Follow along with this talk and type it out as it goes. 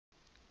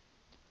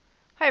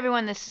Hi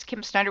everyone, this is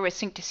Kim Snyder with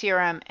Sync to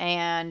CRM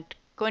and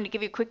going to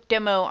give you a quick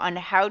demo on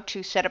how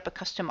to set up a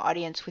custom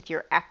audience with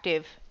your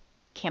Active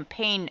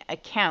Campaign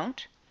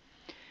account.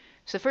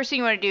 So the first thing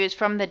you want to do is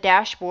from the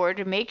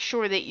dashboard, make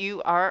sure that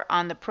you are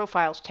on the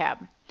Profiles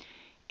tab.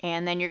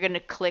 And then you're going to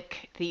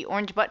click the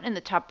orange button in the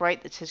top right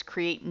that says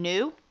Create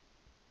New.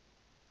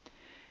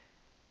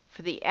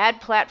 For the ad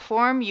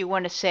platform, you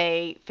want to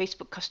say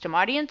Facebook Custom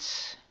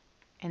Audience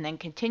and then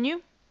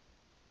Continue.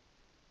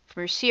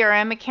 For your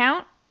CRM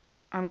account,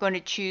 I'm going to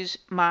choose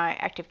my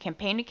Active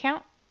Campaign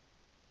account.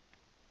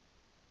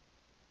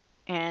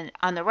 And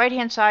on the right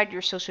hand side,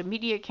 your social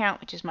media account,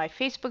 which is my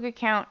Facebook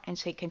account, and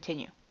say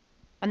Continue.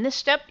 On this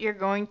step, you're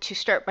going to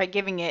start by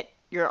giving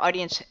your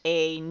audience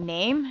a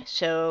name.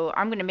 So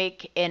I'm going to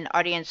make an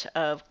audience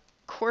of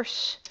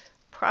course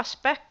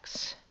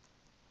prospects.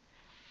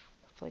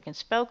 Hopefully I can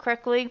spell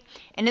correctly.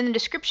 And in the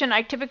description,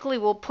 I typically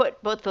will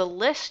put both the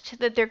list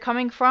that they're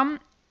coming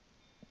from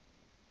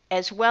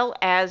as well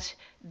as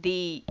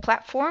the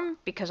platform,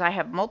 because I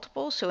have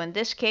multiple. So in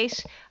this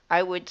case,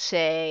 I would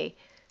say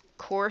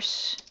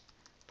course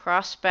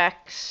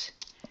prospects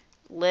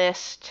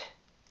list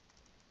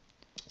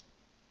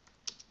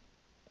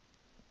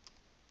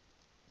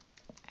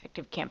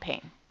Active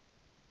Campaign.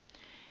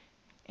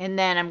 And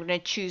then I'm going to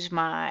choose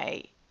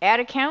my ad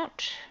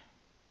account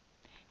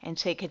and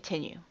say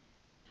Continue.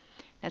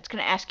 That's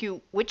going to ask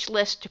you which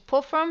list to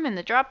pull from in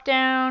the drop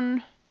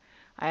down.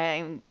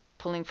 I'm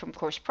pulling from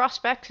course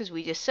prospects, as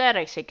we just said.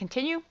 I say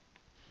Continue.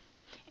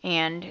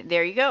 And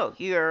there you go.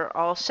 You're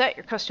all set.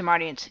 Your custom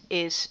audience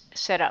is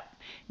set up.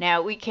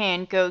 Now we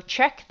can go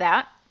check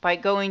that by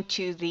going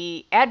to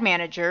the Ad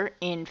Manager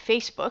in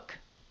Facebook.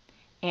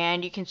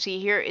 And you can see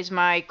here is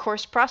my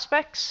course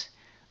prospects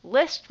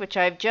list, which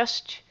I've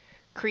just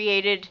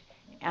created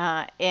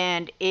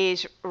and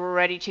is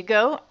ready to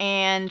go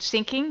and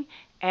syncing.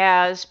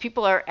 As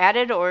people are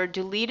added or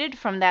deleted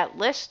from that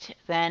list,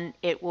 then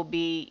it will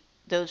be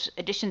those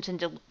additions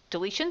and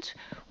deletions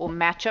will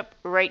match up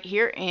right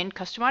here in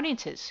custom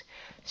audiences.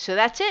 So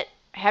that's it.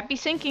 Happy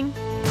syncing.